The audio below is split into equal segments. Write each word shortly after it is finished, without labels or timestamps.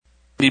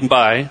him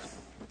by.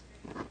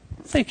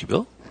 Thank you,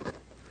 Bill.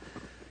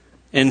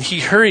 And he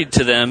hurried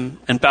to them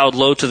and bowed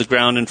low to the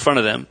ground in front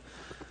of them.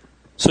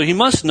 So he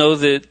must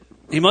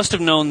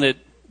have known that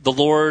the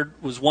Lord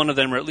was one of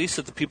them, or at least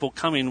that the people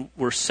coming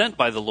were sent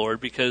by the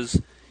Lord,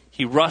 because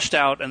he rushed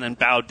out and then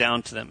bowed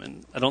down to them.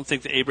 And I don't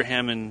think that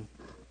Abraham,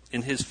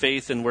 in his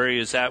faith and where he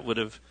is at, would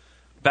have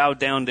bowed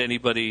down to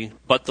anybody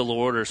but the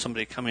Lord or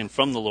somebody coming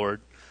from the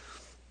Lord.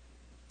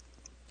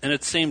 And at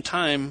the same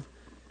time,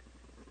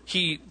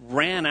 he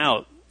ran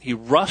out. He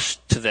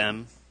rushed to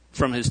them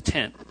from his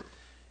tent.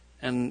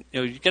 And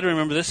you got to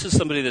remember, this is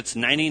somebody that's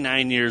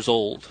 99 years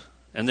old,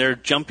 and they're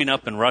jumping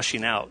up and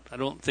rushing out. I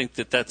don't think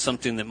that that's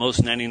something that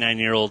most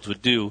 99-year-olds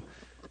would do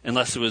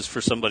unless it was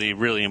for somebody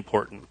really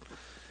important.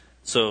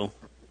 So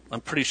I'm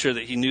pretty sure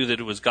that he knew that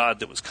it was God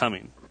that was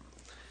coming.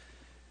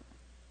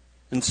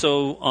 And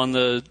so on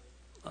the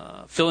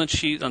fill-in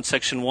sheet on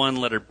section 1,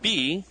 letter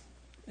B,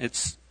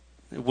 it's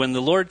when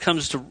the Lord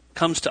comes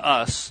to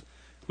us,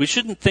 we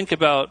shouldn't think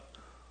about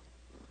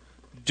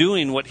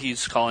doing what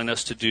he's calling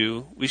us to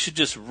do. We should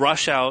just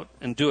rush out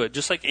and do it,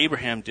 just like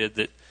Abraham did.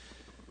 That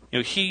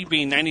he,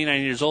 being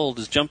 99 years old,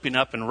 is jumping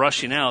up and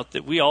rushing out.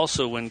 That we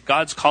also, when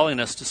God's calling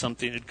us to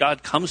something, and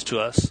God comes to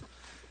us,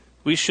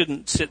 we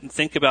shouldn't sit and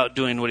think about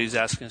doing what he's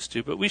asking us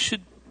to do, but we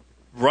should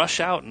rush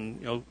out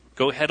and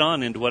go head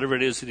on into whatever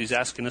it is that he's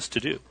asking us to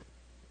do.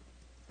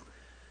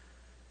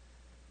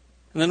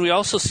 And then we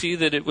also see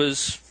that it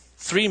was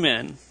 3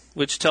 men,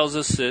 which tells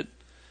us that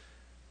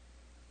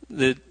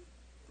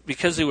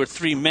because they were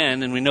 3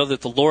 men, and we know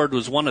that the Lord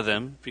was one of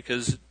them,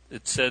 because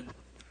it said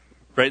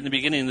right in the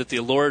beginning that the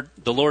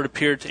Lord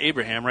appeared to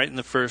Abraham right in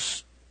the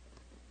first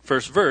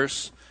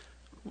verse.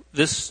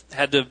 This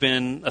had to have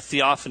been a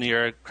theophany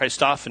or a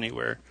Christophany,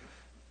 where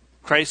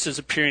Christ is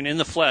appearing in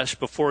the flesh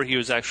before he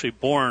was actually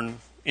born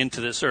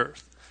into this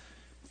earth.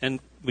 And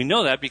we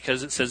know that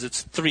because it says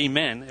it's 3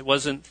 men. It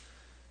wasn't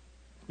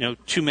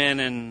 2 men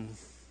and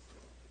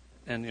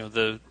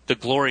the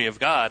glory of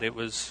God. It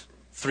was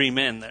 3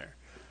 men there.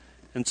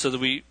 And so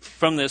that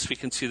from this we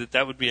can see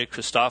that would be a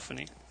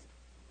Christophany.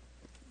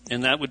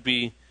 And that would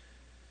be,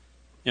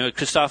 a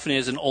Christophany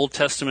is an Old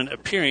Testament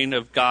appearing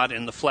of God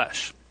in the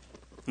flesh.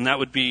 And that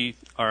would be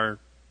our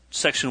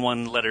section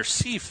 1, letter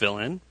C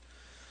fill-in,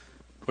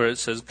 where it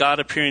says God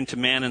appearing to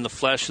man in the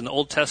flesh in the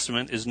Old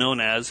Testament is known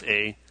as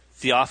a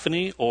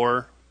theophany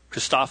or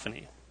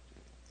Christophany.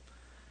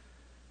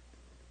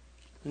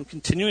 And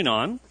continuing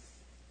on,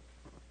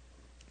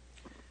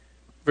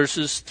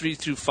 verses 3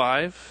 through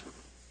 5.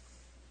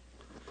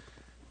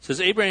 It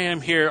says,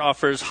 Abraham here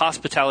offers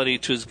hospitality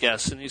to his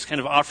guests, and he's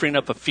kind of offering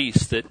up a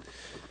feast that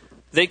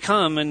they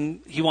come,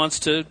 and he wants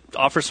to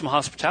offer some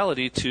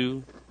hospitality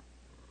to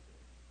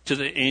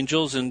the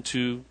angels and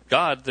to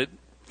God that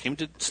came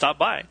to stop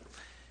by.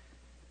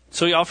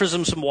 So he offers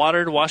them some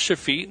water to wash their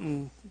feet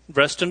and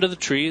rest under the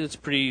tree. That's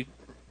pretty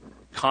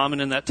common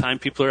in that time.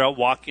 People are out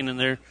walking, and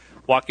they're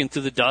walking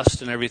through the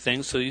dust and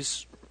everything. So you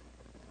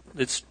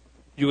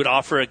would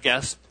offer a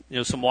guest,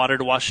 some water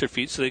to wash their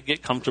feet so they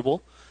get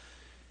comfortable.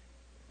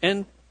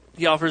 And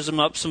he offers them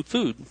up some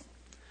food.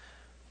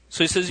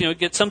 So he says,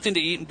 get something to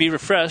eat and be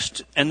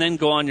refreshed, and then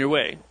go on your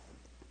way.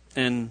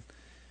 And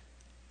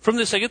from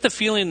this, I get the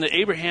feeling that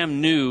Abraham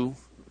knew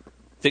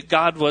that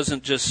God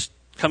wasn't just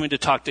coming to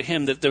talk to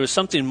him, that there was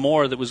something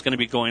more that was going to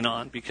be going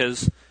on.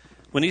 Because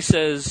when he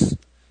says,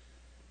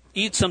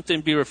 eat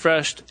something, be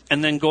refreshed,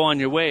 and then go on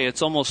your way,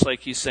 it's almost like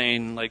he's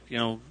saying,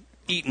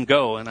 eat and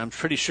go. And I'm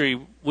pretty sure he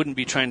wouldn't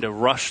be trying to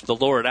rush the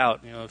Lord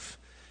out.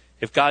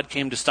 If God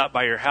came to stop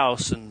by your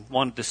house and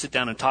wanted to sit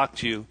down and talk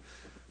to you,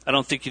 I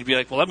don't think he'd be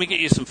like, well, let me get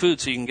you some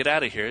food so you can get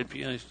out of here. It'd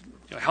be,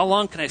 how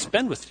long can I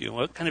spend with you?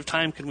 What kind of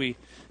time can we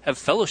have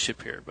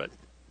fellowship here? But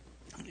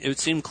it would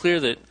seem clear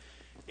that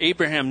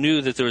Abraham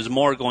knew that there was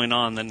more going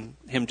on than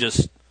him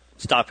just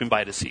stopping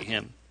by to see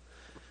him.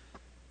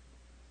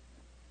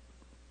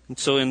 And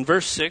so in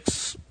verse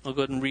 6, I'll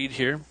go ahead and read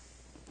here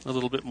a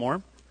little bit more.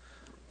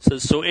 It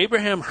says, so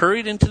Abraham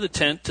hurried into the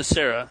tent to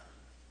Sarah.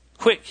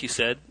 Quick, he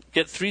said,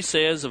 get 3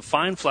 seahs of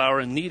fine flour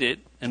and knead it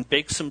and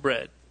bake some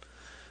bread.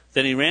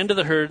 Then he ran to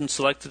the herd and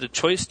selected a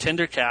choice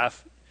tender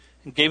calf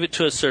and gave it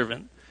to a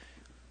servant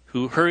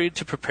who hurried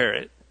to prepare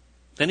it.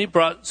 Then he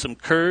brought some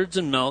curds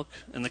and milk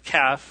and the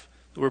calf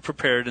that were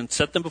prepared and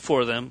set them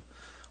before them.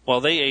 While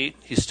they ate,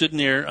 he stood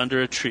near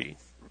under a tree.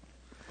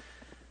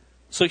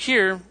 So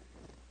here,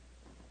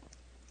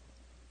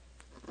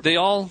 they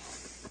all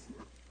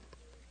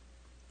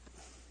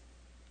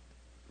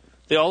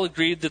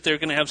agreed that they're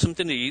going to have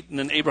something to eat, and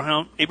then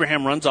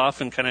Abraham runs off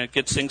and kind of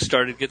gets things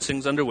started, gets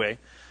things underway.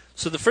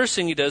 So the first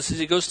thing he does is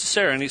he goes to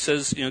Sarah and he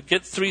says,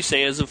 get 3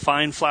 seahs of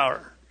fine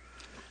flour.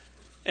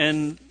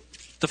 And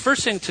the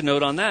first thing to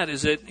note on that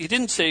is that he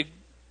didn't say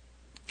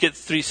get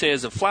 3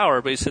 seahs of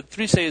flour, but he said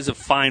 3 seahs of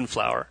fine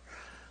flour.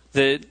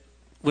 That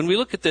when we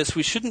look at this,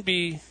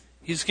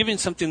 he's giving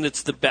something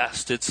that's the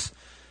best.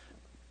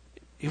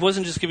 He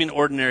wasn't just giving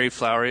ordinary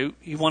flour.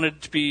 He wanted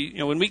it to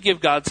be, when we give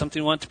God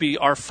something, we want it to be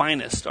our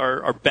finest,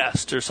 our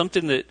best, or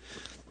something that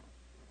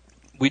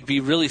we'd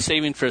be really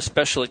saving for a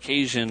special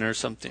occasion or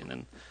something.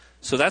 And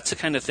So that's the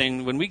kind of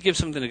thing, when we give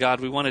something to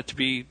God, we want it to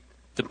be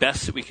the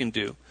best that we can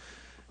do.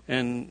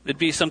 And it'd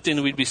be something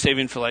that we'd be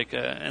saving for like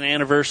an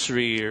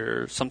anniversary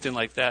or something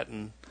like that.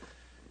 And,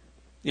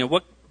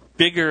 what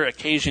bigger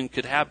occasion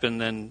could happen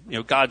than,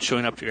 God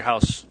showing up to your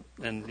house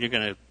and you're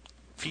going to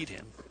feed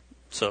him.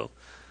 So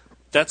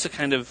that's the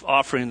kind of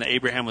offering that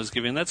Abraham was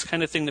giving. That's the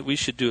kind of thing that we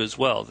should do as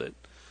well. That,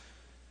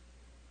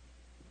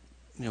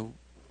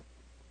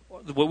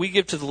 what we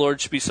give to the Lord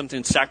should be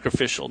something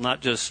sacrificial,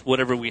 not just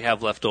whatever we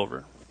have left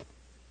over.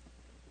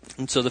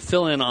 And so the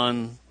fill-in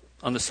on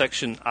the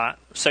section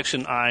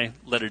I,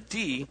 letter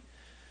D,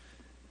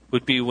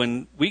 would be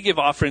when we give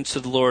offerings to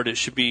the Lord, it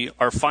should be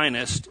our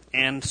finest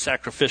and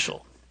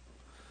sacrificial.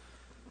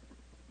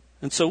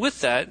 And so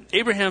with that,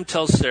 Abraham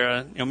tells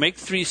Sarah, make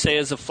 3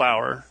 seahs of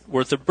flour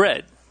worth of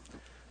bread.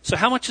 So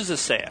how much is a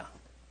seah?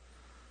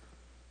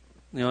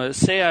 A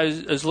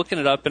seah, I was looking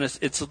it up, and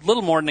it's a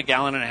little more than 1.5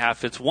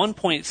 gallons. It's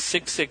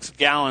 1.66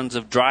 gallons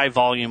of dry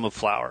volume of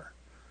flour.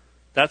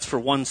 That's for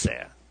 1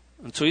 seah.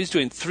 And so he's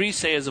doing 3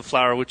 seahs of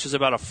flour, which is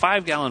about a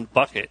 5-gallon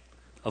bucket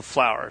of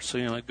flour.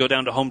 So, go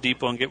down to Home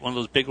Depot and get one of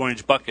those big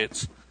orange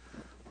buckets.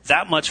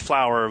 That much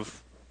flour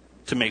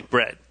to make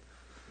bread.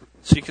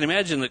 So you can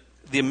imagine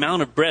the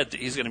amount of bread that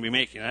he's going to be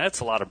making. Now, that's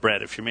a lot of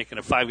bread if you're making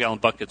a 5-gallon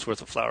bucket's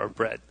worth of flour of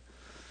bread.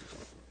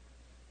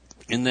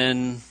 And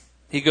then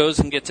he goes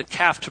and gets a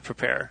calf to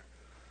prepare.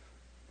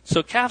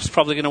 So calf's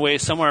probably going to weigh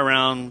somewhere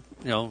around,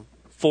 400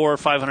 or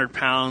 500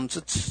 pounds.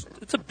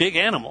 It's a big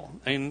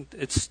animal. I mean,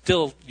 it's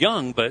still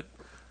young, but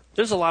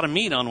there's a lot of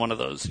meat on one of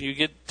those.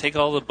 You take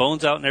all the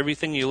bones out and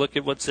everything. You look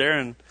at what's there,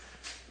 and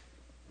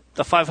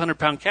the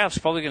 500-pound calf's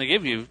probably going to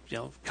give you,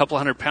 a couple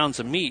hundred pounds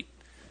of meat.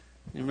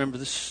 You remember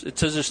this? It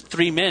says there's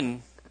 3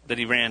 men that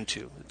he ran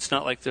to. It's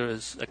not like there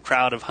was a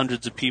crowd of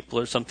hundreds of people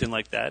or something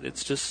like that.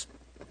 It's just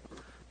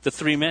the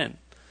 3 men.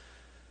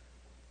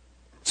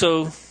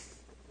 So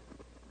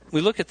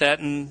we look at that,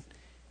 and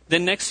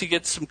then next he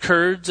gets some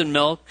curds and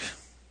milk,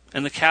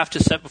 and the calf to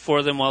set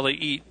before them while they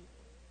eat.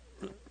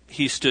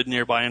 He stood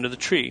nearby under the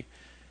tree.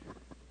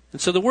 And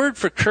so the word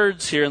for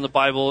curds here in the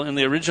Bible, in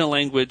the original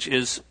language,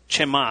 is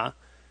chema,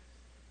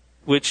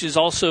 which is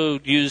also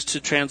used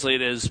to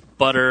translate as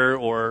butter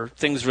or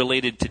things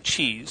related to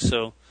cheese.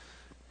 So,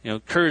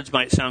 curds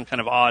might sound kind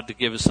of odd to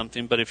give as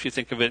something, but if you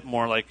think of it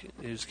more like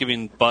he's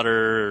giving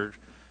butter or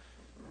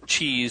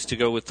cheese to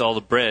go with all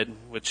the bread,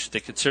 which they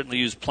could certainly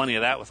use plenty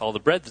of that with all the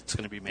bread that's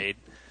going to be made.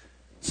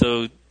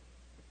 So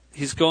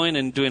he's going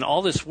and doing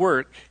all this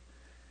work,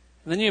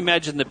 and then you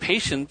imagine the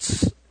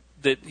patience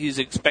that he's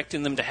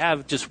expecting them to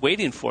have just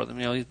waiting for them.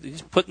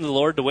 He's putting the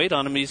Lord to wait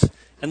on him,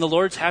 and the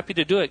Lord's happy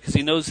to do it because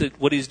he knows that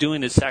what he's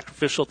doing is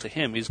sacrificial to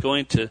him. He's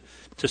going to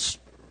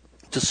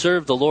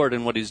serve the Lord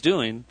in what he's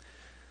doing,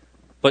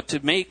 but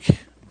to make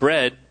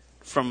bread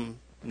from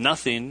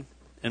nothing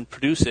and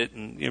produce it,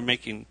 and you're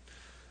making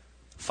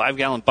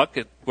 5-gallon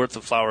bucket worth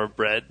of flour of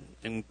bread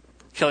and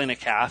killing a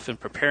calf and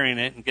preparing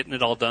it and getting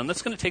it all done,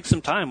 that's going to take some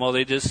time while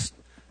they just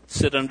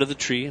sit under the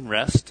tree and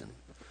rest. And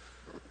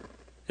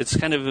it's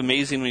kind of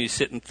amazing when you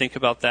sit and think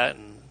about that,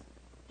 and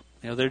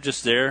they're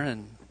just there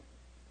and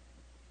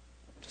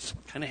just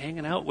kind of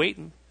hanging out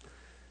waiting.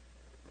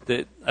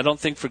 That I don't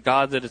think for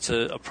God that it's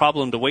a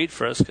problem to wait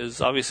for us, because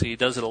obviously he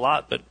does it a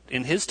lot, but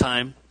in his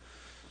time,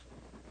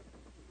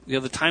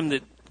 the time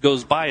that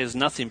goes by is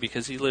nothing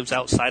because he lives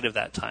outside of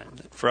that time.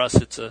 For us,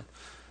 it's a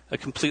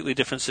completely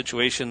different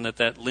situation,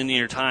 that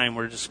linear time,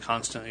 we're just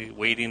constantly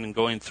waiting and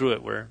going through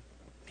it, where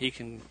he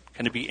can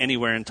kind of be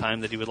anywhere in time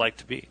that he would like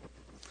to be.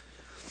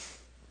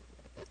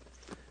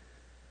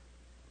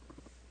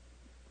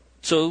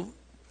 So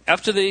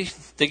after they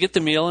get the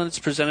meal and it's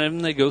presented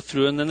and they go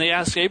through, and then they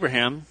ask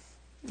Abraham,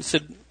 he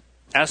said,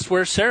 asked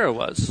where Sarah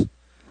was.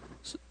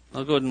 So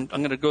I'm going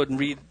to go ahead and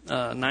read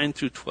 9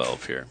 through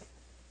 12 here.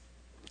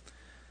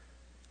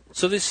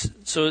 So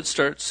it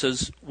starts,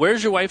 says,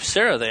 "Where's your wife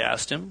Sarah?" they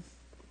asked him.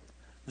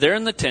 "There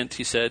in the tent,"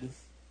 he said.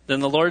 Then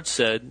the Lord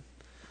said,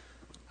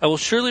 "I will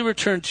surely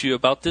return to you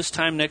about this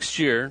time next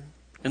year,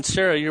 and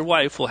Sarah, your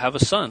wife, will have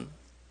a son."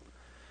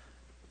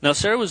 Now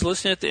Sarah was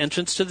listening at the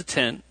entrance to the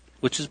tent,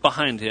 which is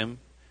behind him,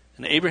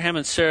 and Abraham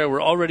and Sarah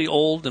were already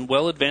old and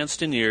well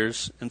advanced in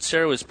years, and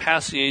Sarah was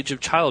past the age of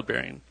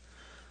childbearing.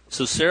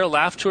 So Sarah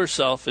laughed to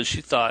herself as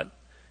she thought,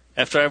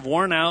 after I am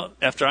worn out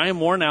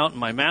and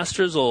my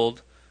master is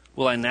old,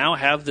 will I now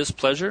have this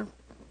pleasure?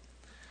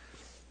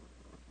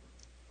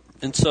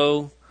 And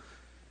so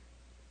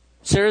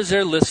Sarah's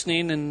there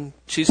listening, and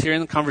she's hearing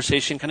the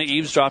conversation, kind of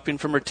eavesdropping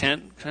from her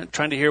tent, kind of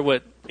trying to hear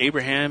what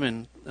Abraham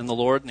and the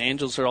Lord and the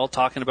angels are all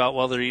talking about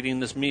while they're eating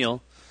this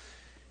meal.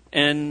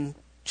 And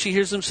she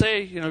hears them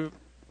say,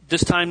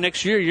 this time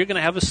next year, you're going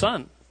to have a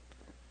son.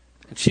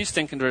 And she's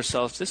thinking to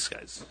herself, this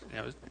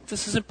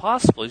is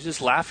impossible. She's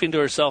just laughing to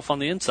herself on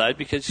the inside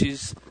because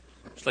she's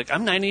like,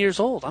 I'm 90 years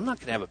old. I'm not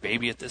going to have a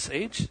baby at this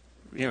age.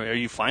 Are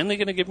you finally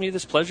going to give me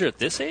this pleasure at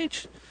this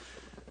age?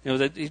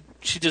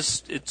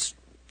 It's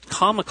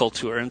comical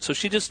to her. And so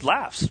she just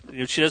laughs.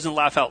 She doesn't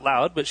laugh out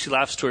loud, but she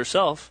laughs to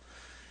herself.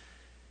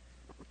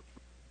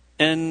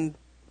 And,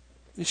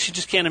 she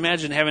just can't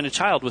imagine having a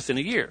child within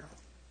a year.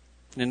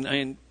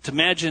 And to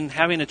imagine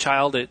having a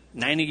child at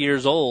 90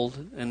 years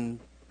old and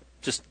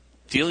just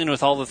dealing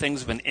with all the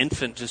things of an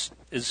infant just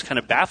is kind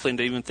of baffling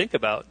to even think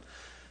about.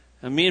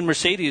 And me and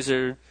Mercedes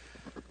are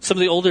some of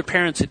the older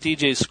parents at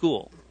DJ's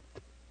school.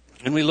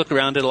 And we look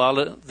around at a lot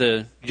of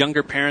the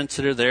younger parents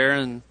that are there,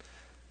 and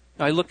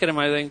I look at them,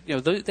 I think,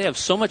 they have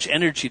so much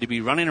energy to be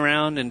running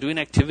around and doing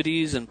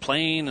activities and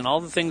playing and all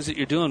the things that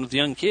you're doing with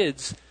young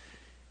kids.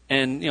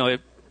 And,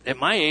 at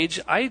my age,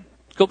 I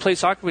go play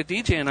soccer with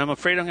DJ, and I'm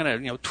afraid I'm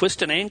going to,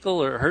 twist an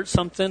ankle or hurt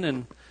something.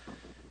 And,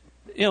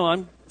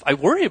 I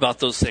worry about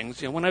those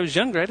things. When I was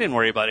younger, I didn't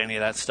worry about any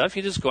of that stuff.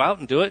 You just go out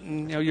and do it,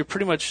 and, you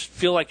pretty much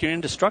feel like you're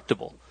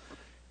indestructible.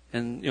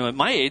 And, at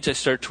my age, I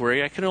start to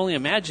worry. I can only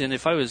imagine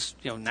if I was,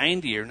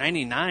 90 or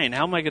 99,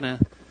 how am I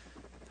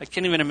I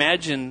can't even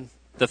imagine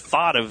the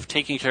thought of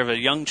taking care of a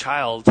young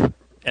child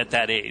at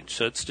that age.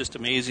 So it's just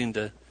amazing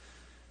to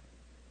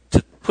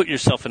put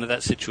yourself into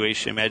that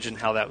situation. Imagine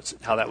how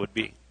that would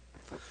be.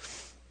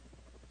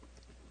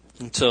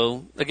 And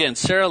so, again,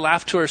 Sarah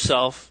laughed to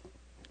herself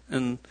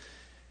and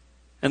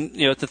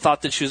at the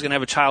thought that she was going to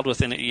have a child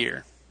within a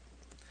year.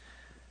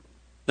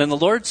 Then the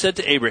Lord said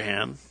to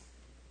Abraham,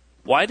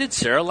 "Why did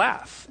Sarah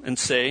laugh and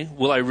say,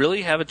 'Will I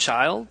really have a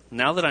child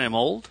now that I am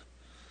old?'"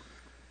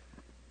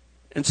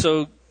 And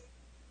so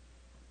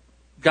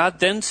God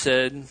then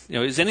said,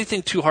 "Is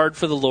anything too hard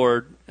for the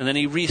Lord?" And then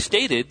he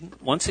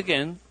restated once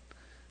again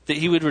that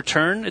he would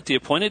return at the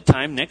appointed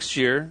time next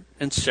year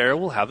and Sarah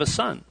will have a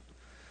son.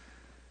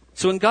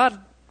 So when God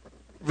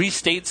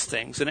restates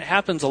things, and it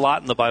happens a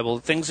lot in the Bible,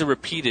 things are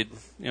repeated,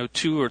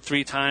 2 or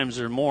 3 times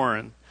or more.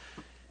 And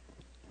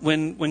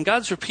when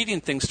God's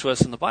repeating things to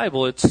us in the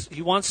Bible,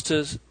 he wants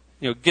to,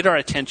 get our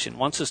attention,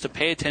 wants us to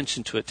pay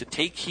attention to it, to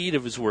take heed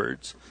of his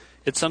words.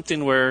 It's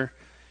something where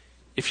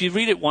if you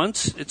read it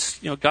once, it's,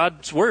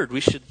 God's word.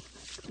 We should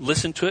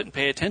listen to it and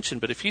pay attention.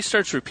 But if he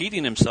starts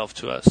repeating himself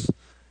to us,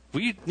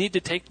 we need to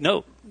take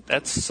note.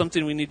 That's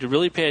something we need to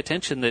really pay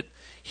attention, that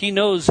he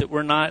knows that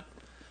we're not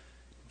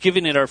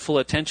giving it our full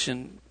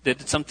attention, that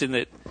it's something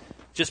that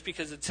just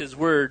because it's his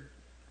word,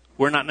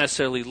 we're not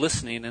necessarily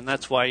listening, and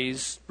that's why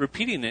he's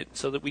repeating it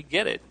so that we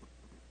get it.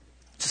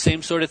 It's the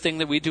same sort of thing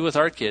that we do with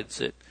our kids.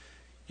 That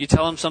you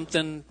tell them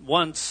something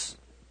once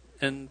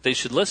and they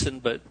should listen,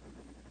 but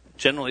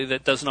generally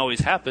that doesn't always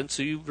happen,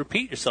 so you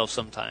repeat yourself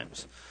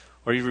sometimes.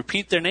 Or you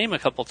repeat their name a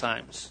couple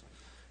times,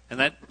 and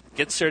that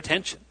gets their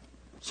attention.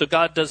 So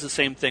God does the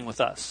same thing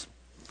with us.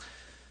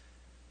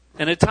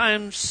 And at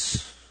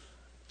times,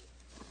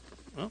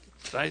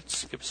 did I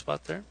skip a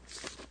spot there?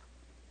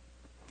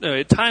 No,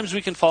 at times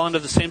we can fall into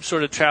the same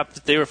sort of trap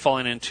that they were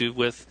falling into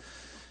with,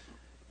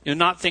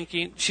 not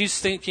thinking, she's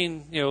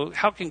thinking,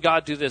 how can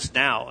God do this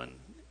now?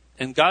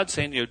 And God's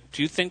saying,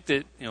 do you think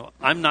that,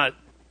 I'm not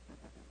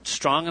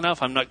strong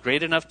enough, I'm not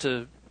great enough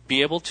to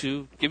be able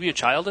to give you a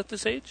child at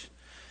this age?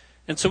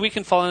 And so we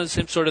can fall into the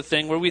same sort of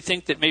thing where we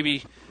think that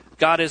maybe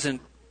God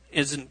isn't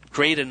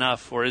great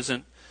enough or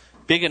isn't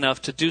big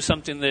enough to do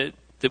something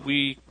that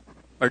we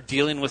are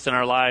dealing with in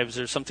our lives,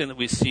 or something that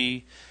we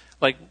see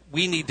like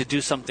we need to do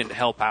something to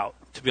help out,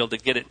 to be able to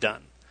get it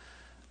done.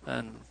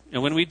 And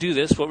when we do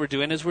this, what we're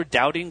doing is we're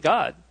doubting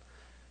God.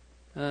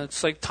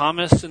 It's like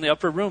Thomas in the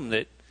upper room,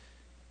 that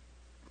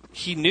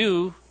he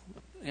knew,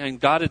 and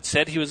God had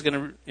said he was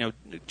going to,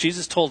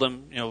 Jesus told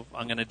him,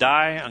 I'm going to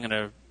die, I'm going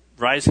to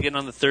rise again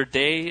on the 3rd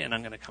day, and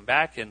I'm going to come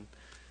back. And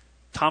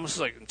Thomas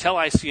was like, until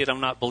I see it,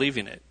 I'm not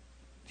believing it.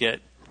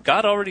 Yet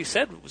God already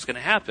said what was going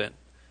to happen,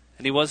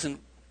 and he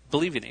wasn't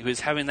believing it. He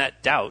was having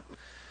that doubt.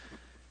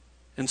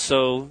 And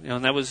so,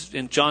 and that was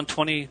in John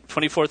 20,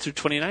 24 through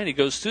 29, he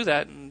goes through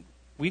that, and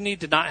we need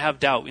to not have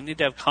doubt. We need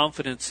to have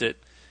confidence that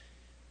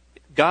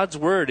God's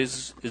word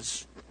is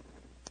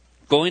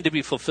going to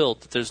be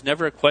fulfilled, that there's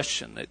never a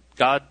question, that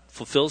God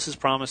fulfills his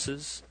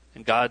promises,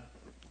 and God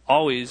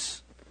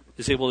always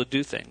is able to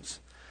do things.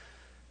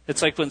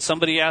 It's like when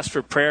somebody asks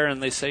for prayer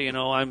and they say,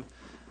 I'm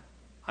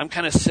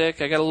kind of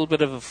sick, I got a little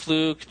bit of a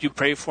flu, could you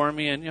pray for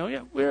me? And,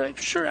 yeah, we're like,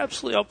 sure,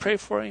 absolutely, I'll pray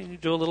for you. And you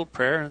do a little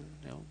prayer, and,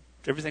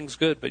 everything's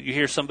good. But you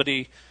hear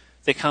somebody,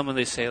 they come and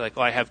they say, like,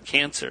 I have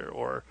cancer,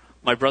 or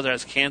my brother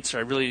has cancer,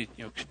 I really,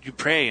 could you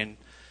pray? And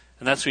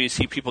that's where you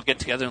see people get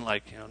together and,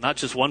 like, not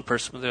just one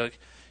person, but they're like,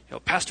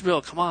 Pastor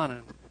Bill, come on,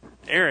 and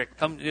Eric,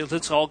 come,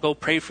 let's all go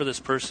pray for this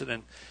person.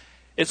 And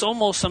it's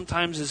almost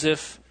sometimes as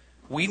if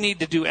we need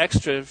to do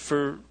extra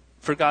for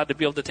God to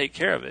be able to take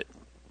care of it.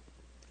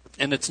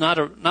 And it's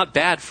not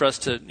bad for us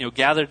to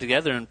gather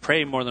together and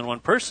pray more than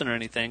one person or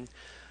anything,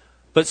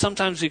 but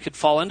sometimes we could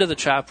fall into the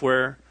trap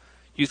where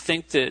you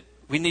think that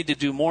we need to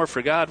do more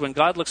for God, when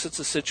God looks at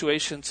the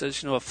situation and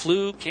says, a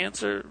flu,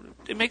 cancer,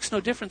 it makes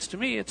no difference to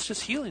me. It's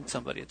just healing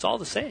somebody. It's all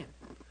the same.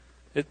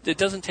 It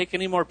doesn't take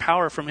any more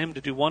power from him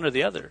to do one or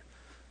the other.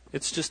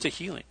 It's just a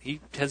healing.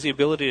 He has the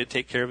ability to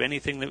take care of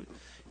anything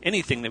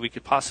that we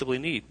could possibly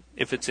need.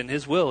 If it's in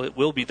his will, it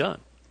will be done.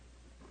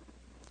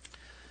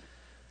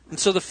 And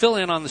so the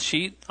fill-in on the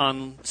sheet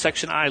on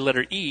section I,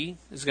 letter E,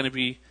 is going to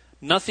be,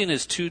 nothing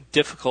is too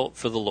difficult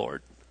for the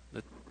Lord.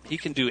 That he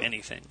can do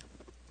anything.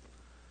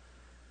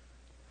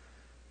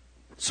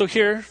 So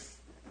here,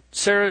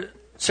 Sarah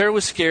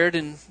was scared,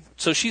 and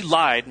so she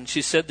lied, and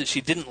she said that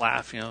she didn't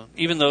laugh.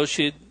 Even though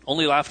she had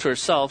only laughed to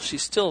herself, she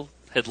still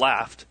had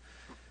laughed.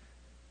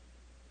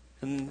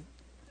 And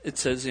it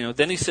says,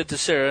 then he said to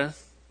Sarah,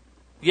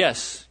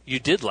 "Yes, you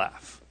did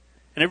laugh."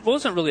 And it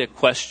wasn't really a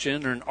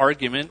question or an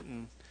argument,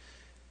 and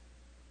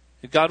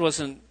God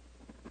wasn't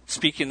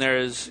speaking there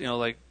as,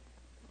 like,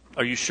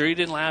 "Are you sure you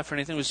didn't laugh?" or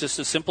anything. It was just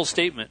a simple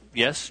statement.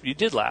 Yes, you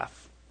did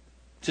laugh.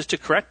 Just to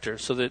correct her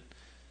so that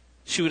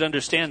she would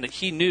understand that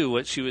he knew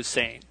what she was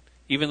saying.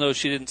 Even though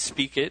she didn't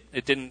speak it,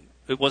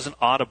 it wasn't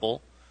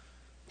audible,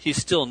 he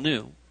still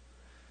knew.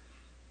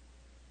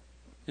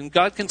 And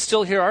God can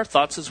still hear our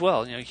thoughts as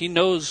well. He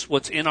knows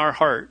what's in our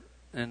heart,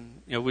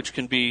 and which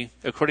can be,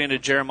 according to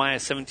Jeremiah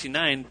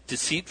 17:9,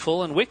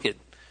 deceitful and wicked.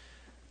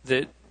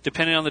 That,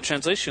 depending on the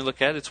translation you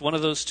look at, it's one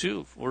of those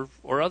two,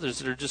 or others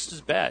that are just as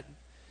bad.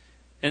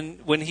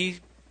 And when he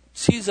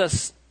sees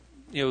us,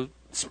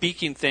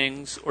 speaking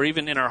things, or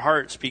even in our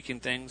heart speaking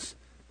things,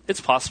 it's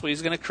possible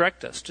he's going to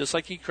correct us, just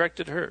like he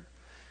corrected her.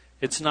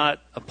 It's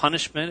not a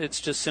punishment.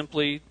 It's just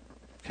simply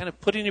kind of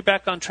putting you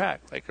back on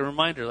track, like a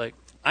reminder, like,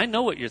 I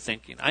know what you're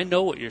thinking. I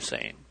know what you're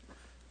saying.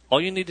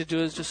 All you need to do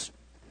is just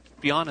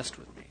be honest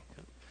with me.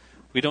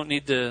 We don't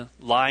need to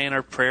lie in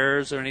our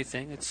prayers or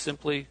anything. It's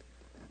simply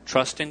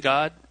trust in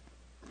God.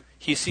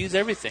 He sees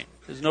everything.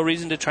 There's no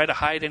reason to try to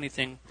hide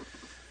anything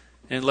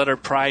and let our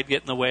pride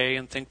get in the way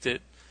and think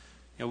that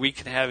we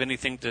can have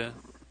anything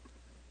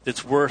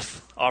that's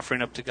worth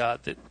offering up to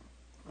God. That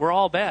we're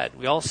all bad.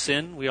 We all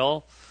sin. We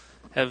all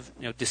have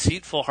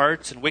deceitful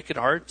hearts and wicked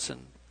hearts,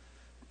 and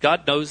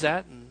God knows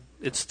that. And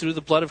it's through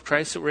the blood of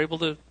Christ that we're able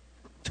to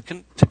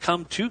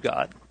come to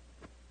God.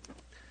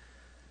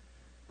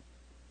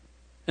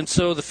 And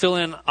so the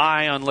fill-in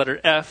I on letter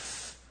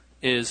F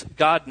is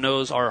God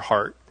knows our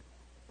heart.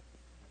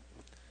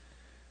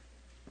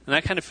 And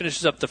that kind of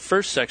finishes up the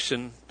first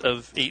section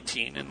of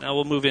 18. And now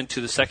we'll move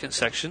into the second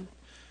section,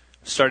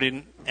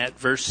 starting at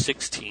verse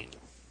 16.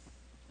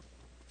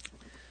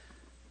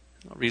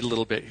 I'll read a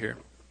little bit here.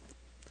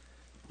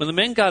 When the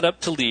men got up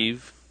to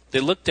leave, they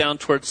looked down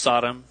toward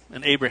Sodom,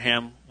 and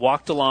Abraham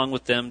walked along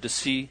with them to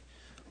see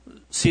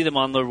them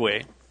on their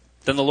way.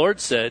 Then the Lord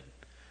said,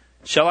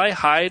 "Shall I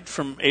hide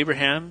from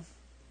Abraham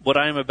what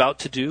I am about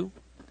to do?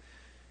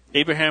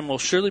 Abraham will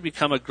surely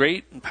become a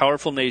great and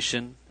powerful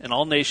nation, and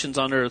all nations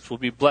on earth will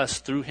be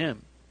blessed through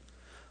him.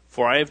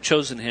 For I have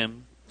chosen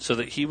him so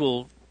that he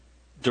will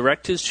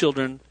direct his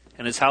children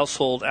and his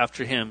household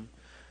after him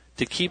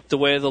to keep the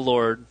way of the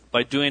Lord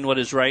by doing what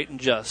is right and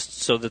just,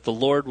 so that the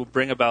Lord will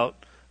bring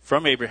about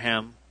from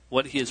Abraham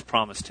what he has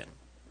promised him."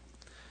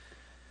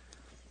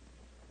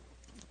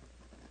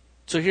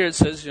 So here it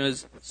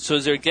says, so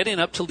as they're getting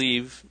up to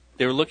leave,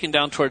 they were looking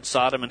down toward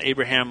Sodom, and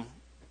Abraham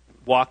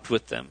walked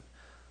with them.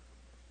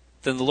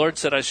 Then the Lord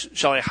said,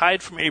 "Shall I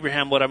hide from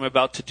Abraham what I'm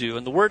about to do?"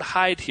 And the word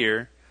hide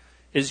here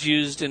is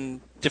used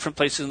in different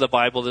places in the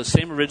Bible. The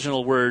same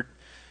original word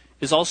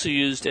is also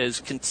used as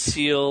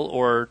conceal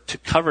or to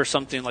cover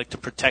something, like to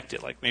protect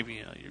it. Like maybe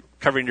you're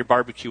covering your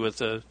barbecue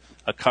with a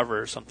cover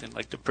or something,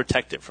 like to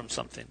protect it from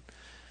something.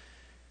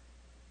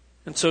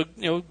 And so,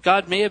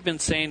 God may have been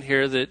saying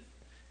here that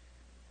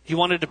he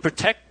wanted to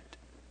protect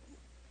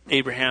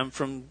Abraham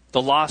from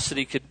the loss that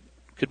he could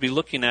be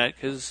looking at,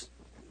 because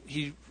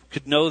he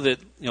could know that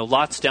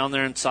Lot's down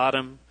there in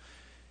Sodom.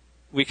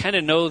 We kind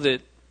of know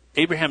that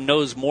Abraham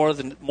knows more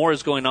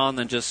is going on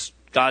than just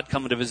God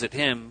coming to visit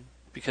him,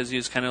 because he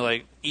was kind of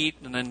like, eat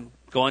and then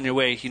go on your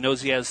way. He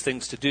knows he has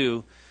things to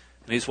do,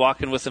 and he's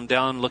walking with them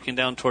down, looking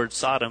down towards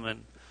Sodom.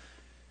 And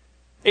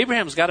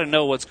Abraham's got to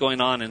know what's going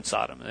on in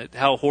Sodom,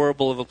 how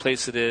horrible of a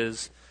place it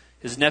is.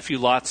 His nephew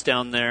Lot's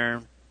down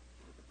there.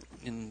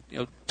 And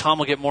Tom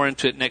will get more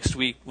into it next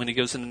week when he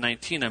goes into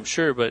 19, I'm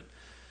sure. But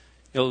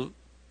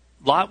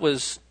Lot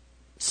was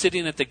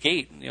sitting at the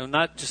gate.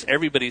 Not just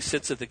everybody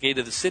sits at the gate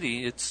of the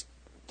city. It's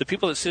the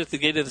people that sit at the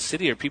gate of the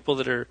city are people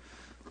that are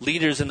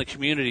leaders in the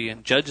community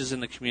and judges in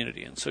the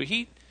community. And so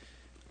he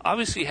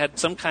obviously had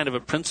some kind of a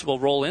principal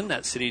role in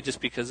that city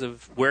just because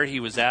of where he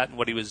was at and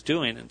what he was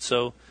doing. And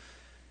so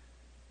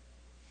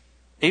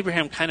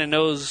Abraham kind of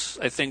knows,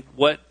 I think,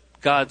 what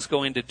God's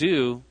going to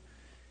do.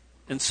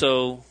 And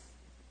so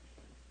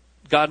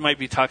God might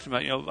be talking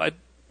about,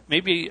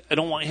 maybe I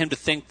don't want him to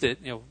think that,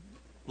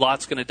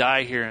 Lot's going to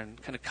die here,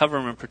 and kind of cover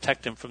him and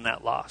protect him from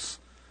that loss.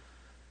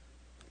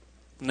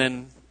 And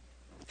then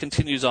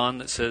continues on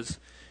that says,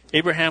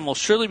 Abraham will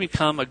surely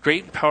become a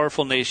great and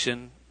powerful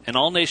nation, and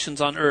all nations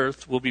on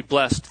earth will be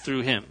blessed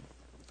through him.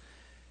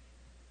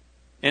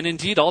 And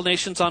indeed, all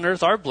nations on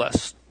earth are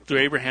blessed through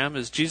Abraham,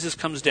 as Jesus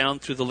comes down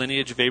through the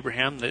lineage of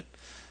Abraham, that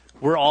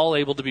we're all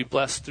able to be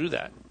blessed through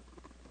that.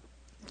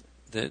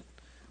 That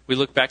we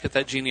look back at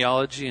that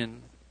genealogy,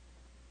 and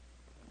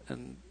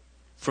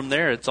from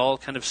there, it's all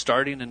kind of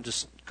starting and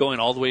just going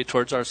all the way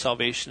towards our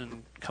salvation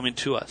and coming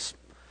to us.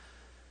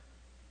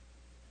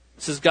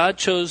 It says, God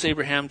chose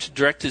Abraham to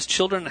direct his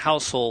children and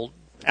household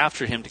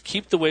after him to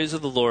keep the ways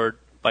of the Lord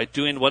by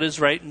doing what is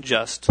right and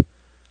just,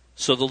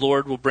 so the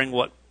Lord will bring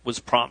what was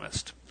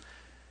promised.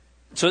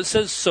 So it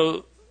says,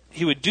 so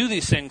he would do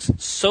these things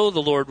so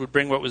the Lord would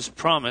bring what was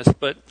promised.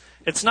 But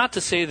it's not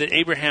to say that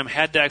Abraham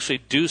had to actually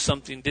do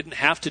something, didn't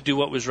have to do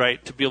what was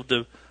right to be able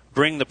to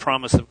bring the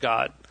promise of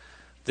God.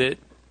 That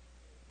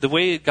the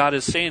way God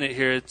is saying it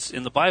here, it's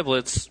in the Bible,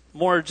 it's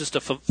more just a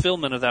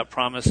fulfillment of that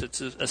promise.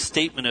 It's a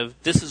statement of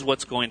this is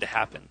what's going to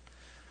happen.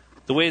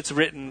 The way it's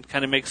written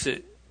kind of makes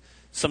it,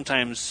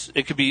 sometimes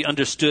it could be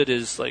understood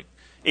as like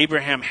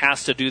Abraham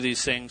has to do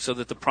these things so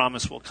that the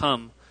promise will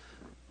come.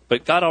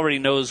 But God already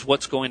knows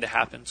what's going to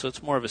happen. So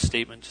it's more of a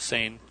statement just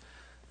saying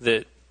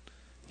that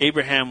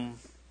Abraham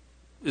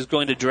is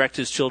going to direct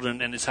his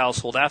children and his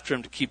household after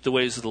him to keep the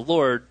ways of the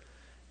Lord,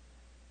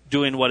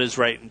 doing what is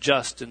right and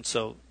just. And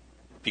so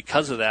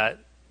because of that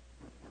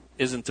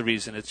isn't the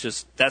reason. It's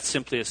just, that's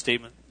simply a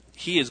statement.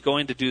 He is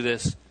going to do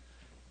this,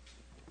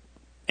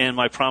 and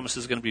my promise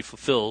is going to be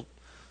fulfilled.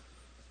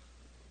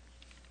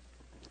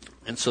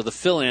 And so the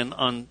fill-in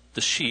on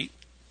the sheet,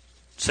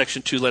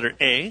 section 2, letter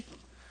A,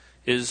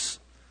 is,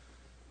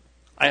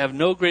 I have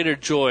no greater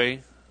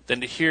joy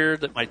than to hear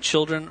that my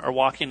children are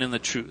walking in the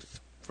truth,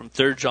 from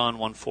 3 John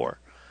 1:4.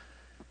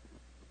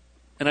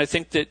 And I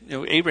think that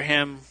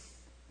Abraham,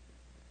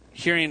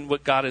 hearing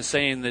what God is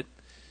saying, that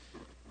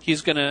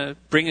he's going to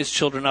bring his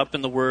children up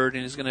in the Word,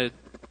 and he's going to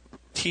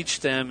teach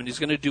them, and he's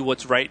going to do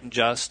what's right and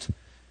just,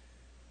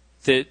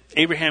 that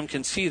Abraham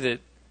can see that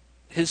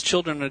his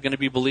children are going to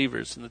be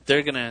believers, and that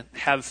they're going to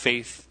have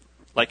faith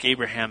like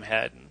Abraham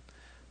had, and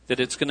that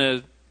it's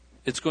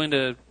going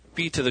to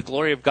be to the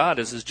glory of God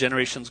as his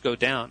generations go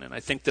down. And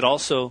I think that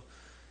also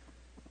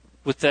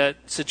with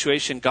that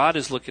situation, God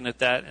is looking at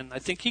that, and I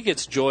think he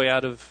gets joy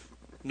out of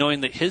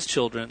knowing that his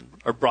children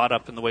are brought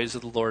up in the ways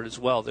of the Lord as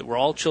well, that we're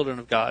all children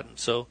of God. And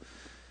so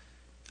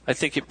I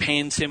think it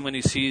pains him when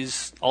he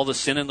sees all the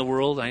sin in the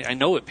world. I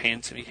know it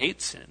pains him. He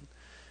hates sin.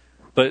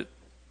 But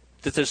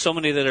that there's so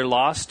many that are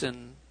lost,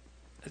 and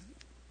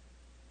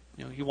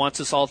he wants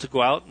us all to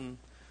go out and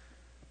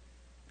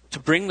to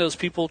bring those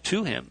people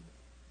to him.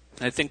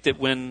 And I think that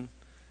when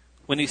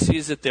he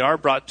sees that they are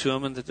brought to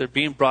him and that they're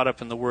being brought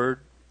up in the Word,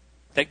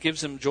 that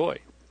gives him joy,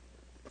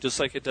 just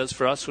like it does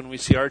for us when we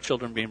see our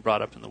children being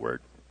brought up in the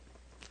Word.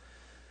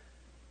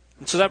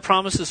 And so that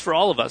promise is for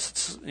all of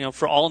us. It's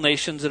for all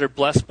nations that are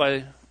blessed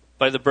by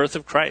the birth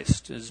of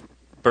Christ, his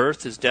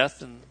birth, his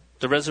death, and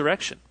the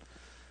resurrection.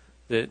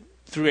 That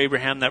through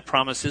Abraham that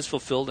promise is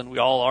fulfilled, and we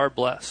all are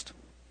blessed.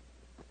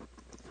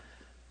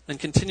 Then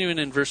continuing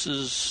in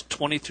verses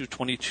 20 through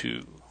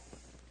 22.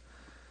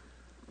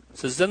 It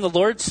says, Then the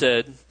Lord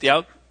said,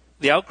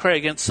 The outcry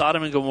against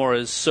Sodom and Gomorrah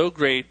is so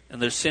great, and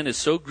their sin is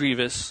so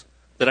grievous,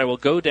 that I will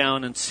go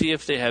down and see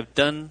if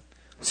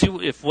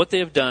what they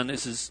have done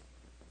is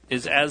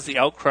as the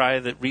outcry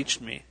that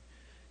reached me.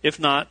 If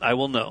not, I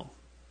will know.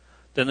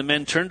 Then the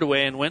men turned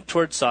away and went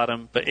toward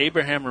Sodom, but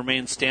Abraham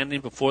remained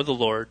standing before the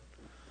Lord.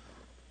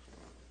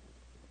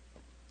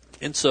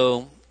 And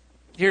so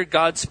here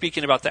God's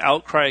speaking about the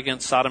outcry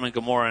against Sodom and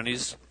Gomorrah, and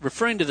he's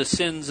referring to the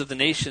sins of the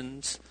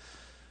nations,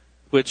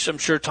 which I'm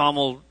sure Tom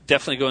will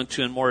definitely go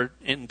into more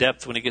in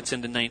depth when he gets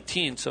into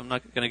 19, so I'm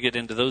not going to get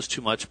into those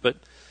too much, but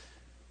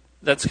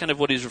that's kind of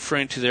what he's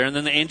referring to there. And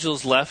then the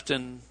angels left,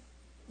 and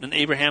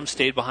Abraham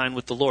stayed behind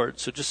with the Lord.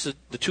 So just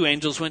the two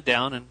angels went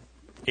down, and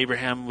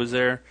Abraham was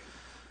there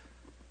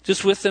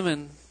just with them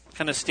and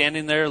kind of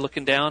standing there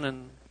looking down.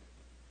 And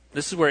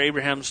this is where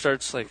Abraham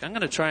starts like, I'm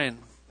going to try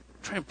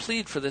and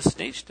plead for this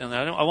nation down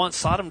there. I want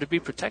Sodom to be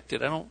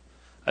protected. I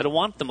don't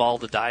want them all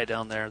to die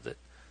down there. That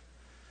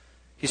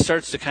he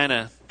starts to kind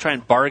of try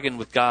and bargain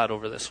with God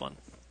over this one.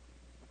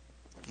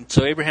 And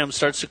so Abraham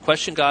starts to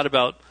question God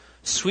about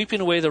sweeping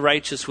away the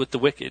righteous with the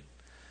wicked.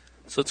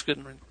 So let's go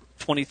to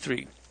 23.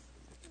 It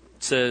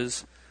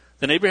says,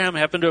 Then Abraham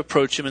happened to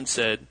approach him and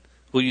said,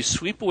 Will you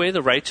sweep away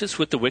the righteous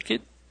with the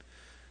wicked?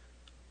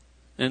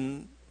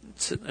 And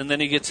then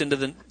he gets into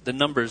the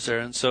numbers there.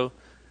 And so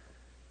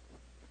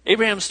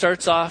Abraham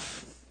starts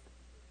off,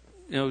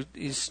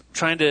 he's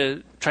trying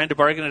to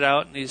bargain it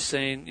out, and he's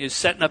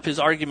setting up his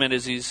argument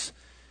as he's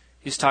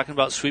talking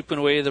about sweeping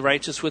away the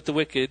righteous with the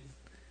wicked,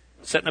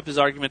 setting up his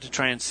argument to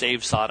try and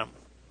save Sodom.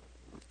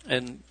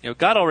 And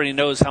God already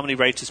knows how many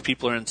righteous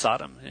people are in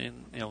Sodom,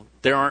 and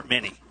there aren't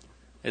many.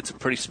 It's a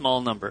pretty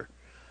small number.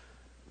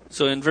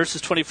 So in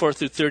verses 24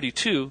 through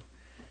 32,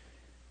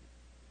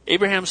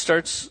 Abraham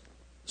starts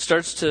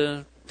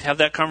to have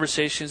that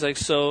conversation. He's like,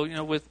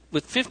 so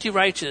with 50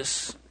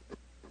 righteous,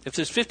 if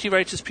there's 50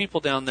 righteous people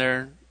down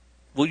there,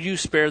 will you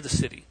spare the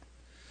city?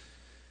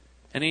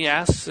 And he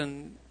asks,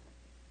 and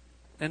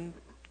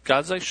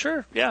God's like,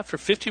 sure, yeah, for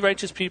 50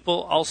 righteous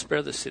people, I'll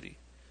spare the city.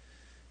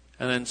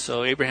 And then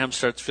so Abraham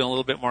starts feeling a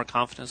little bit more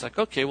confident. He's like,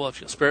 okay, well,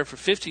 if you'll spare it for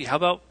 50, how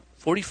about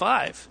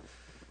 45?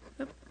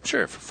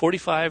 Sure, for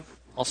 45,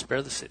 I'll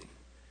spare the city.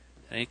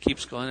 And he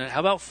keeps going, how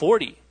about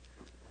 40?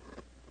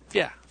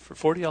 Yeah, for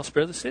 40, I'll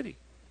spare the city.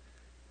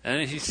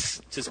 And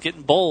he's just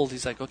getting bold.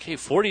 He's like, okay,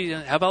 40,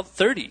 how about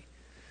 30?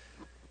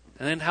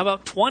 And then how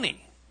about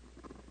 20?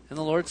 And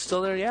the Lord's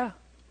still there, yeah.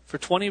 For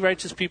 20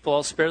 righteous people,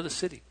 I'll spare the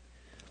city.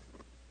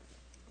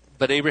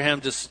 But Abraham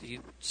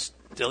he's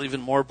still even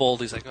more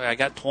bold. He's like, okay, I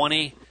got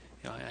 20.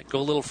 I go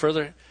a little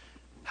further.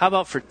 How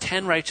about for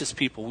 10 righteous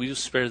people, will you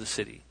spare the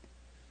city?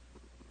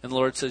 And the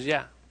Lord says,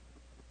 yeah.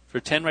 For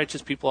 10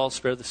 righteous people, I'll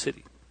spare the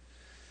city.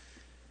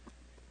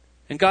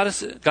 And God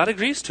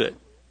agrees to it.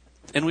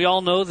 And we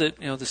all know that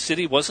the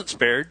city wasn't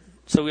spared.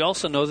 So we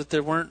also know that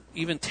there weren't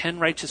even 10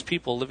 righteous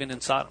people living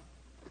in Sodom.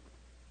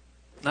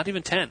 Not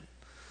even 10.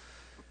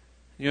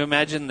 You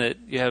imagine that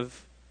you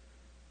have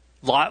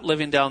Lot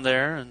living down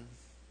there and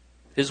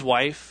his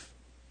wife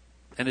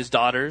and his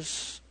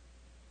daughters.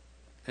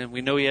 And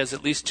we know he has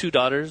at least 2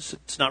 daughters.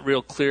 It's not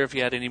real clear if he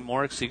had any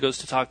more because he goes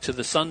to talk to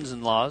the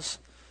sons-in-laws,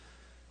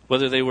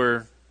 whether they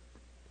were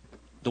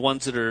the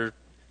ones that are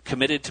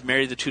committed to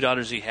marry the 2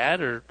 daughters he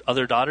had or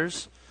other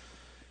daughters.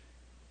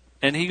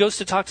 And he goes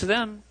to talk to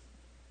them,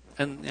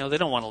 and they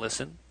don't want to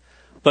listen.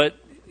 But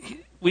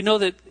we know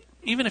that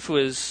even if it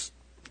was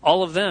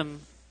all of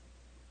them,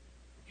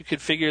 you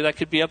could figure that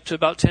could be up to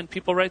about 10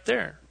 people right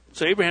there.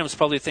 So Abraham's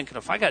probably thinking,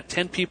 if I got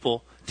 10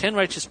 people, 10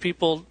 righteous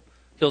people,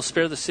 he'll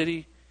spare the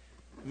city.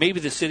 Maybe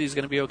the city's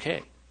going to be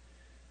okay.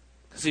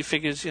 Because he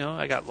figures,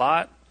 I got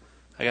Lot,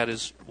 I got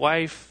his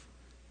wife,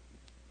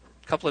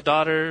 a couple of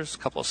daughters, a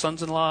couple of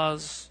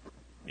sons-in-laws.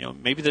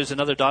 Maybe there's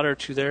another daughter or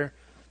 2 there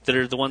that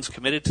are the ones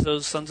committed to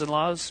those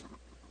sons-in-laws.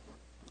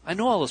 I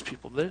know all those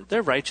people.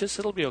 They're righteous.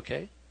 It'll be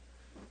okay.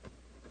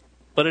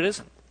 But it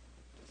isn't.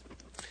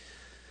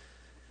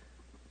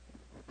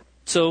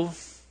 So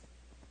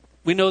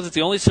we know that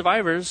the only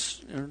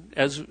survivors,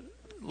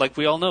 like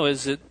we all know,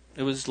 is that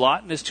it was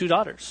Lot and his 2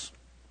 daughters.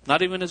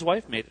 Not even his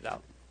wife made it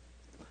out.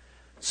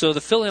 So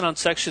the fill-in on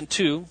section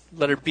 2,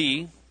 letter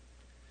B,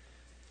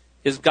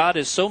 is God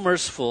is so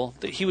merciful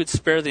that he would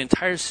spare the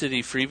entire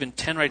city for even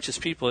 10 righteous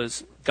people,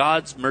 as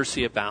God's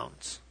mercy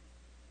abounds.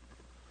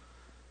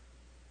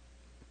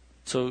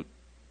 So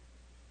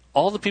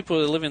all the people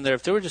who are living there,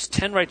 if there were just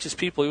 10 righteous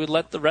people, he would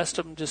let the rest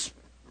of them just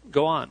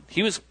go on.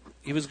 He was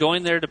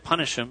going there to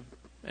punish them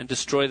and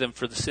destroy them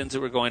for the sins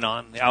that were going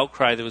on, the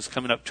outcry that was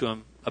coming up to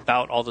him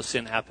about all the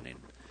sin happening.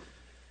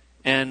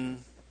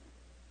 And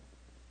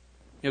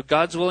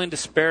God's willing to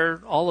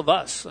spare all of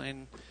us. I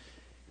mean,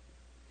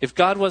 if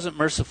God wasn't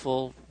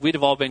merciful, we'd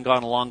have all been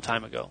gone a long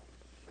time ago.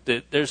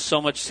 There's so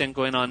much sin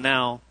going on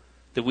now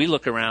that we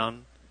look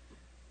around,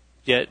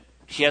 yet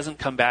he hasn't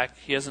come back.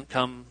 He hasn't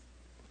come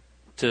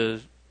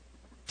to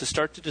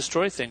start to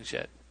destroy things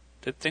yet.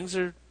 That things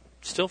are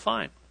still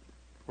fine.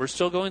 We're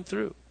still going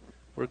through.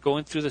 We're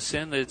going through the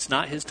sin that it's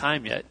not his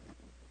time yet.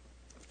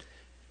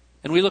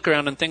 And we look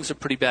around and things are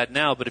pretty bad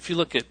now, but if you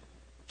look at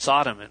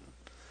Sodom and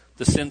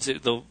the sins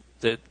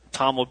that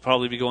Tom will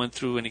probably be going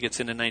through when he gets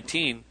into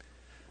 19,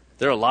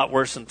 they're a lot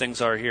worse than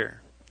things are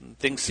here. And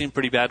things seem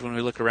pretty bad when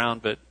we look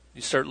around, but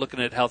you start looking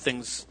at how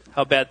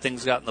bad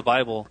things got in the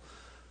Bible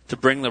to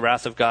bring the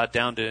wrath of God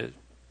down to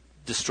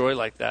destroy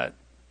like that.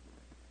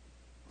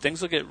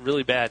 Things will get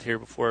really bad here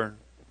before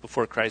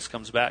Christ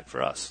comes back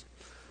for us.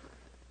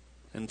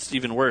 And it's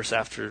even worse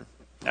after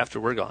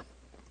we're gone.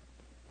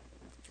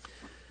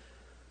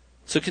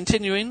 So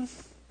continuing,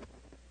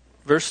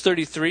 verse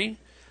 33.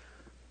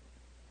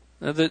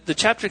 The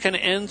chapter kind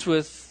of ends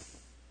with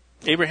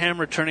Abraham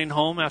returning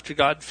home after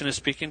God finished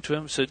speaking to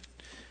him. So it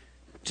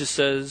just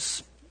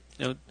says,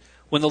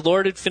 when the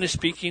Lord had finished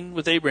speaking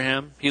with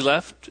Abraham, he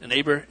left, and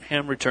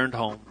Abraham returned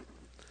home.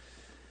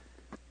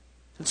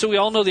 And so we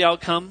all know the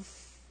outcome,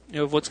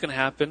 of what's going to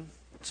happen.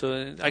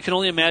 So I can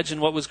only imagine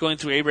what was going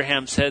through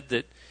Abraham's head,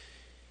 that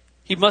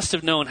he must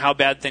have known how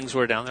bad things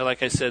were down there.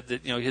 Like I said,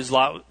 that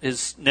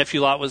his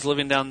nephew Lot was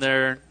living down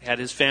there, had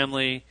his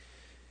family.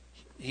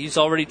 He's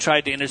already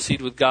tried to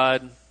intercede with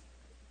God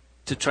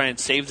to try and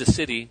save the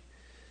city.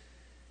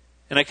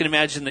 And I can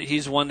imagine that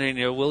he's wondering,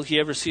 will he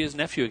ever see his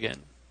nephew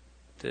again?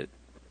 That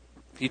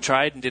he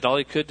tried and did all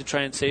he could to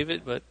try and save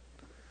it, but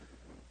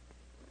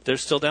they're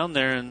still down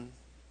there. And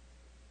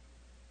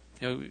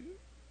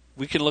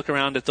we can look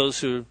around at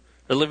those who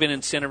are living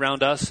in sin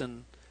around us,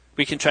 and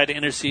we can try to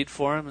intercede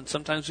for them. And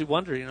sometimes we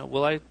wonder,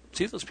 will I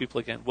see those people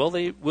again? Will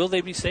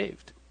they be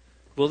saved?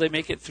 Will they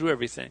make it through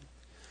everything?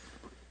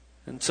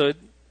 And so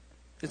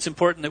it's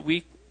important that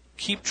we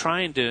keep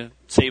trying to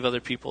save other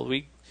people.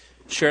 We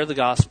share the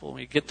gospel.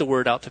 We get the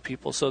word out to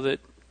people so that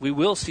we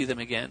will see them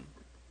again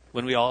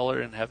when we all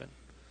are in heaven.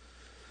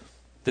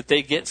 That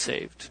they get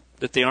saved.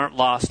 That they aren't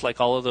lost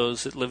like all of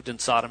those that lived in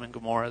Sodom and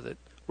Gomorrah that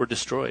were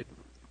destroyed.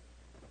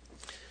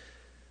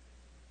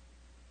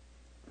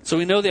 So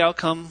we know the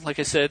outcome, like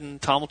I said,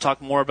 and Tom will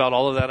talk more about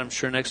all of that, I'm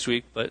sure, next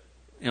week. But,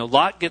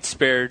 Lot gets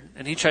spared,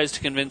 and he tries to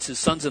convince his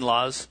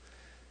sons-in-laws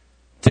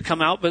to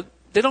come out, but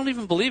they don't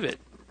even believe it.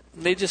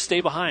 They just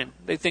stay behind.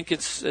 They think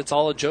it's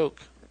all a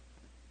joke.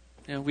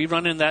 We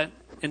run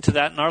into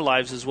that in our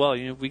lives as well.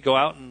 We go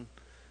out and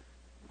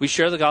we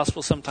share the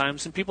gospel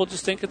sometimes, and people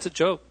just think it's a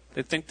joke.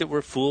 They think that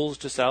we're fools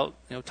just out,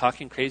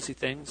 talking crazy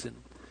things, and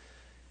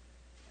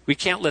we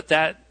can't let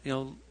that,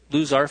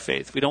 lose our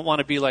faith. We don't want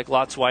to be like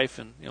Lot's wife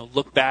and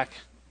look back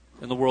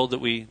in the world that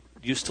we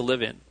used to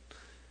live in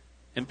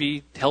and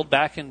be held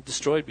back and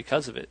destroyed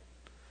because of it.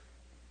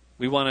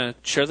 We want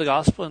to share the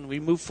gospel and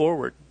we move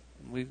forward.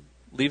 We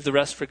leave the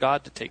rest for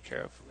God to take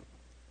care of.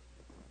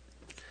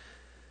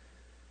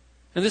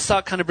 And this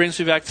thought kind of brings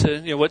me back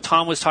to what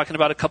Tom was talking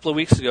about a couple of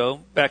weeks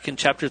ago, back in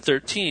chapter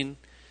 13,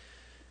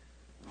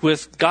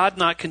 with God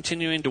not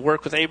continuing to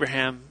work with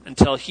Abraham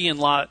until he and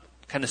Lot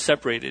kind of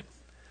separated.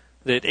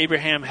 That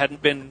Abraham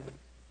hadn't been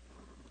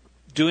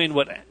doing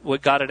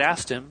what God had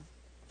asked him.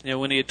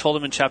 When he had told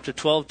him in chapter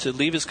 12 to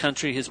leave his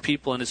country, his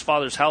people, and his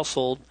father's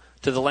household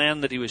to the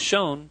land that he was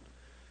shown,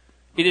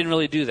 he didn't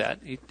really do that.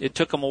 It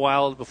took him a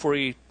while before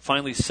he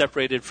finally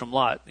separated from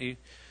Lot. He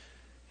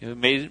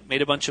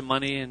made a bunch of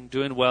money and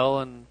doing well,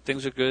 and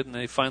things are good, and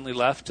they finally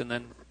left, and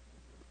then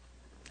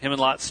him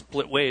and Lot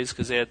split ways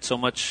because they had so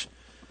much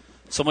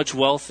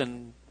wealth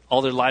and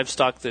all their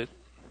livestock that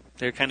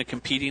they were kind of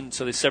competing,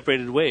 so they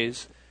separated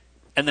ways.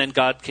 And then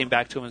God came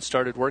back to him and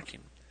started working.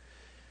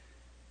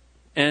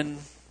 And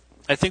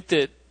I think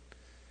that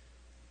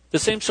the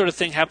same sort of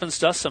thing happens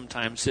to us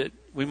sometimes, that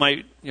we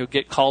might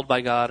get called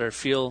by God or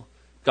feel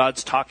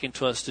God's talking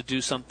to us to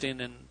do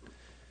something,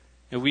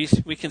 and we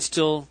can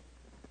still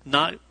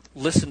not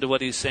listen to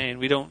what he's saying.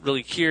 We don't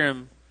really hear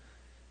him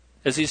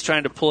as he's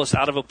trying to pull us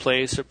out of a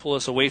place or pull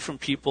us away from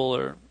people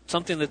or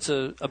something that's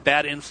a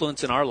bad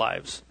influence in our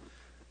lives.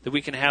 That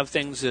we can have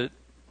things that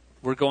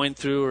we're going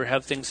through or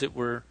have things that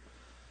we're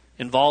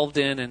involved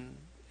in,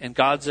 and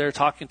God's there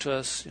talking to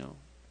us,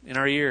 in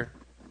our ear.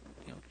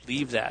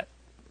 Leave that.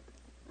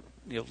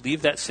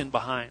 Leave that sin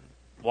behind.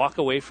 Walk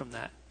away from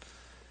that.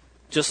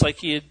 Just like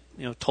he had,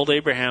 told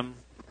Abraham,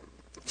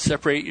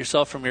 separate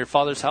yourself from your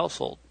father's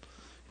household.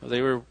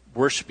 They were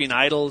worshiping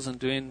idols and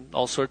doing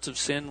all sorts of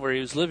sin where he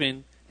was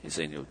living. He's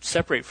saying,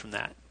 separate from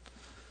that.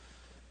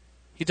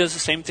 He does the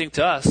same thing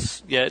to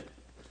us, yet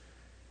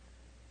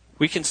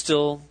we can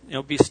still,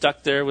 be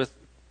stuck there with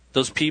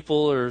those people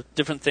or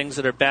different things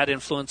that are bad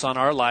influence on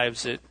our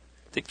lives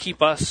that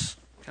keep us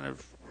kind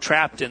of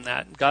trapped in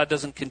that. God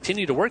doesn't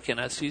continue to work in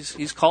us.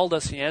 He's called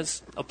us. He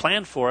has a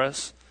plan for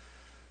us.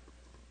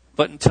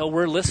 But until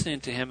we're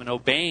listening to him and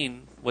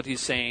obeying what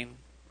he's saying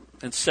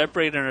and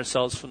separating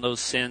ourselves from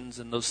those sins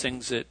and those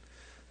things that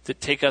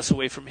take us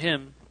away from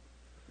him,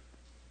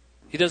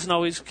 he doesn't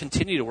always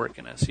continue to work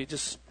in us. He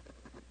just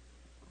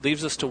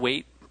leaves us to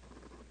wait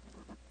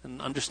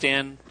and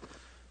understand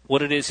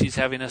what it is he's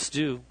having us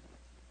do.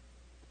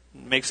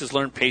 It makes us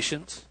learn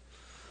patience.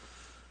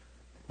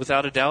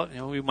 Without a doubt,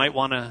 we might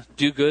want to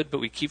do good, but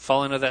we keep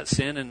falling into that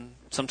sin and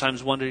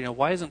sometimes wonder,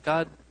 why isn't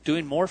God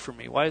doing more for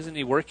me? Why isn't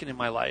he working in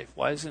my life?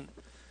 Why isn't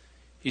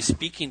he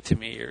speaking to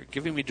me or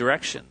giving me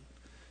direction?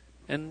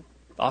 And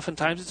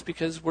oftentimes it's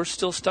because we're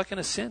still stuck in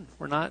a sin.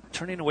 We're not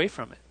turning away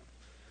from it.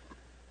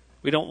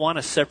 We don't want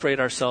to separate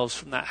ourselves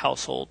from that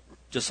household,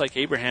 just like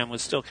Abraham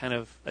was still kind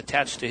of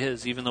attached to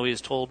his, even though he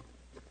was told,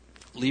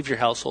 leave your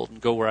household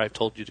and go where I've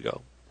told you to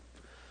go.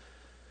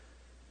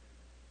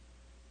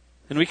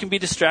 And we can be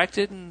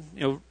distracted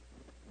and,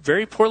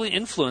 very poorly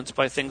influenced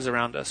by things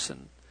around us.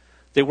 And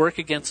they work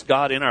against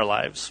God in our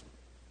lives.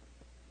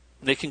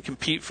 They can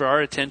compete for our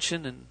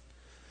attention and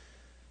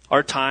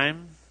our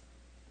time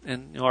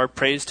and our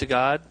praise to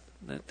God.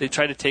 They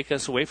try to take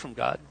us away from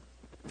God.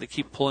 They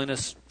keep pulling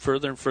us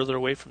further and further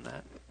away from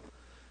that.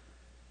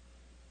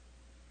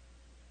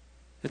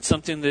 It's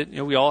something that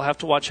we all have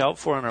to watch out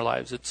for in our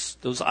lives. It's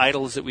those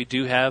idols that we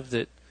do have,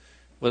 that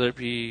whether it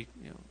be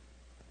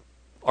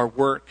our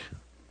work,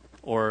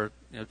 or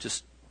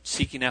just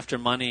seeking after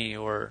money,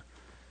 or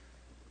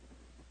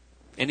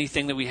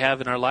anything that we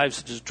have in our lives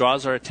that just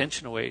draws our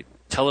attention away.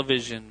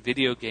 Television,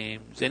 video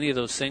games, any of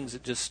those things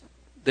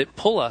that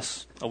pull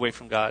us away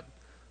from God.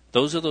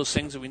 Those are those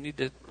things that we need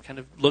to kind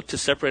of look to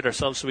separate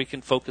ourselves so we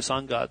can focus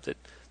on God, that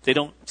they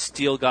don't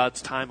steal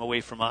God's time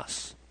away from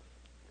us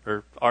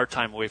or our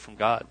time away from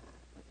God.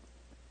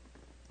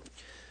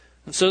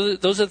 And so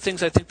those are the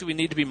things I think that we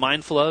need to be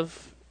mindful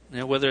of,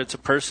 whether it's a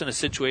person, a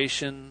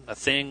situation, a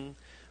thing,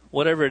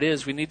 whatever it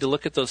is. We need to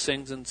look at those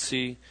things and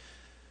see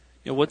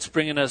what's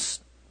bringing us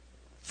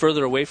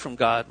further away from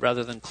God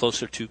rather than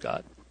closer to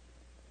God.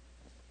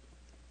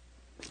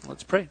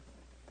 Let's pray.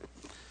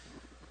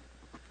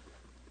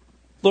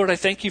 Lord, I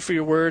thank you for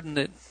your word, and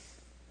that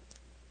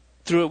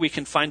through it we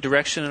can find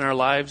direction in our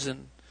lives,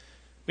 and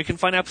we can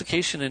find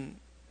application in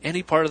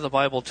any part of the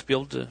Bible to be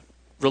able to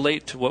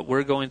relate to what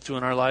we're going through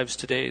in our lives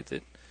today,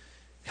 that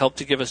help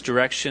to give us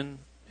direction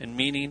and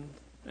meaning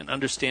and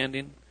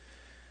understanding.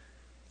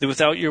 That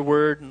without your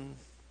word and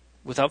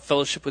without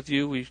fellowship with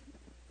you, we're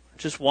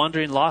just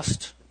wandering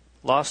lost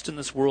in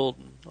this world,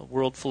 a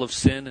world full of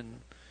sin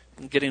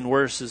and getting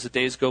worse as the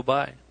days go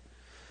by.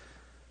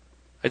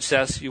 I just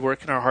ask you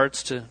work in our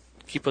hearts to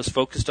keep us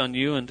focused on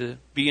you and to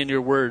be in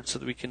your word so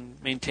that we can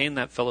maintain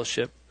that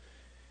fellowship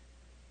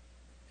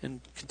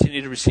and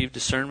continue to receive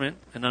discernment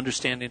and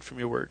understanding from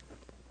your word.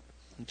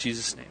 In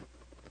Jesus' name,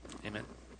 amen.